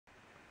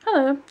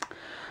Hello.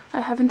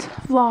 I haven't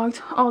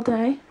vlogged all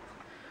day,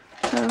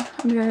 so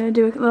I'm gonna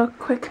do a little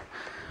quick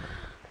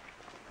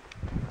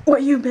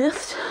what you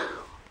missed.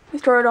 We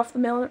started off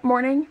the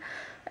morning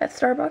at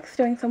Starbucks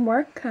doing some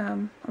work.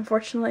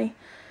 Unfortunately,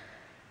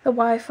 the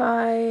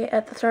Wi-Fi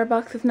at the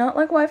Starbucks is not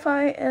like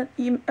Wi-Fi at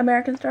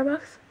American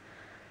Starbucks.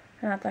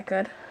 They're not that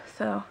good,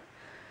 so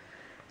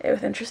it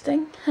was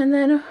interesting. And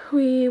then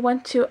we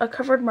went to a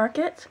covered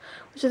market,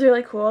 which is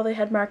really cool. They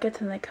had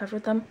markets and they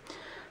covered them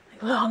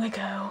like long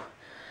ago.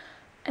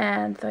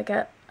 And so I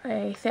got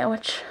a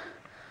sandwich,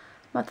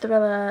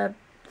 mozzarella,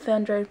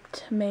 sun-dried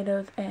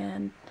tomatoes,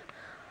 and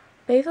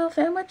basil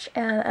sandwich,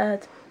 and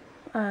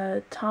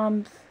a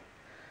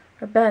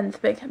Ben's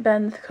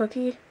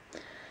cookie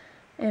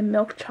and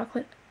milk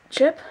chocolate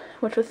chip,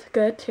 which was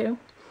good too.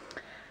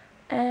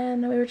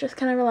 And we were just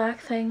kind of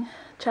relaxing,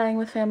 chatting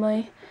with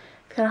family.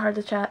 It's kind of hard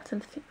to chat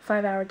since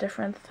 5-hour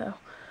difference, so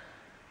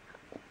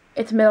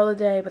it's middle of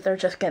the day, but they're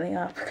just getting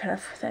up kind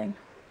of thing.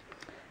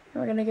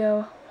 And we're gonna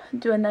go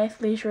do a nice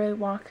leisurely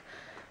walk.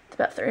 It's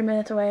about 30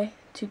 minutes away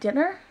to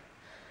dinner,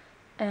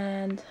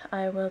 and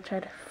I will try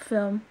to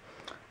film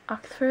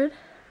Oxford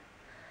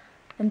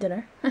and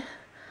dinner.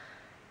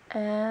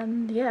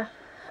 And yeah,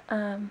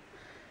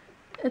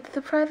 it's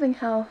surprising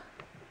how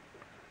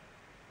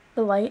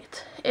the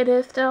light it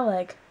is still.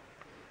 Like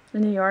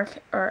in New York,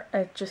 or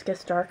it just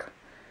gets dark.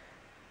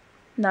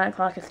 9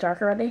 o'clock, it's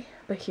dark already,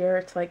 but here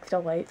it's like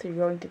still light, so you're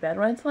going to bed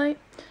when it's light,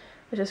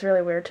 which is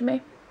really weird to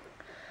me.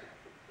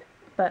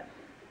 But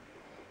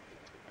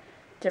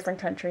different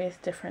countries,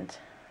 different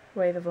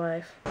ways of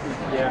life.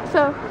 Yeah.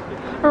 So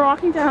we're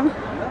walking down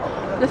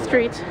the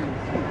street,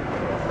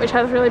 which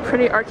has really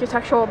pretty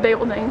architectural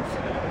buildings,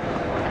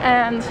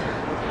 and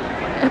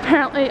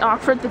apparently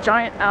Oxford's a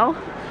giant L,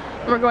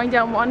 and we're going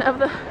down one of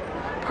the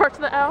parts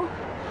of the L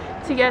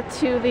to get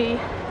to the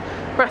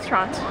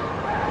restaurant.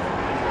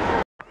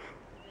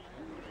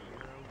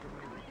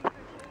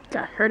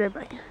 Got herded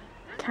by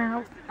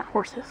cows and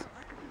horses.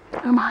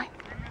 Oh my.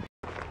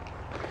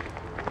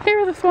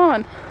 Here's a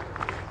swan.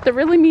 They're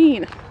really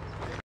mean.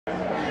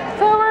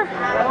 So we're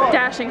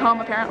dashing home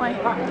apparently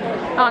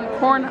on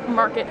Corn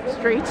Market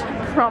Street.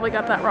 Probably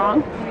got that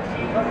wrong.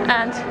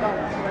 And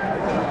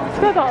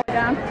it goes all the way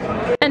down.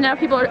 And now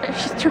people are,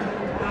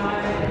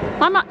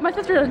 my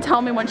sister doesn't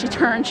tell me when she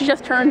turns. She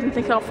just turns and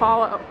thinks I'll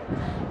follow.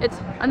 It's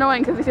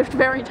annoying because these are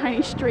very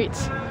tiny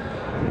streets.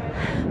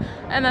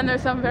 And then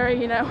there's some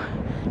very,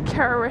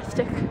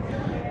 characteristic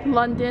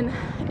London,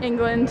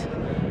 England,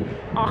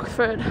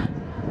 Oxford,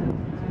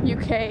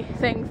 UK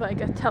things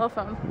like a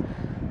telephone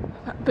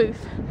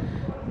booth.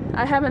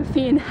 I haven't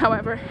seen,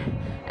 however,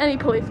 any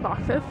police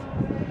boxes,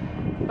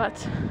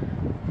 but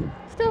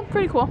still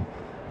pretty cool.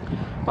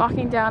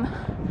 Walking down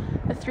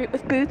a street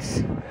with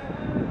Boots,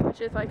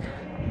 which is like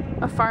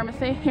a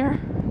pharmacy here,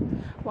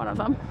 one of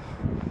them,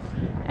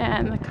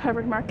 and the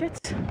covered markets.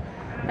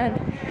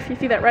 And if you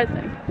see that red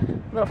thing,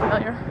 a little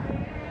familiar.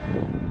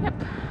 Yep.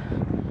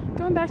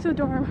 Going back to the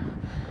dorm.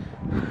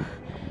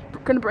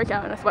 Gonna break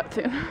out in a sweat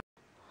soon.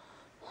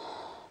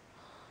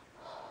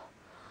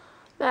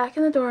 Back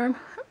in the dorm.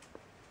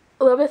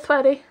 A little bit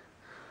sweaty, a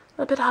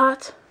little bit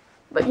hot,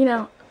 but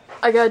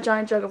I got a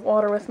giant jug of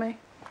water with me.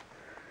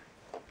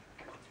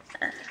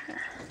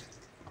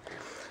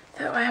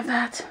 So I have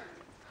that.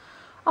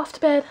 Off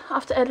to bed,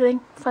 off to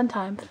editing, fun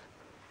times.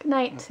 Good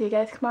night, see you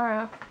guys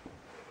tomorrow.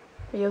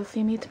 Or you'll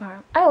see me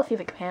tomorrow. I will see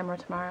the camera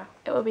tomorrow.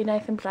 It will be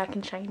nice and black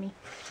and shiny.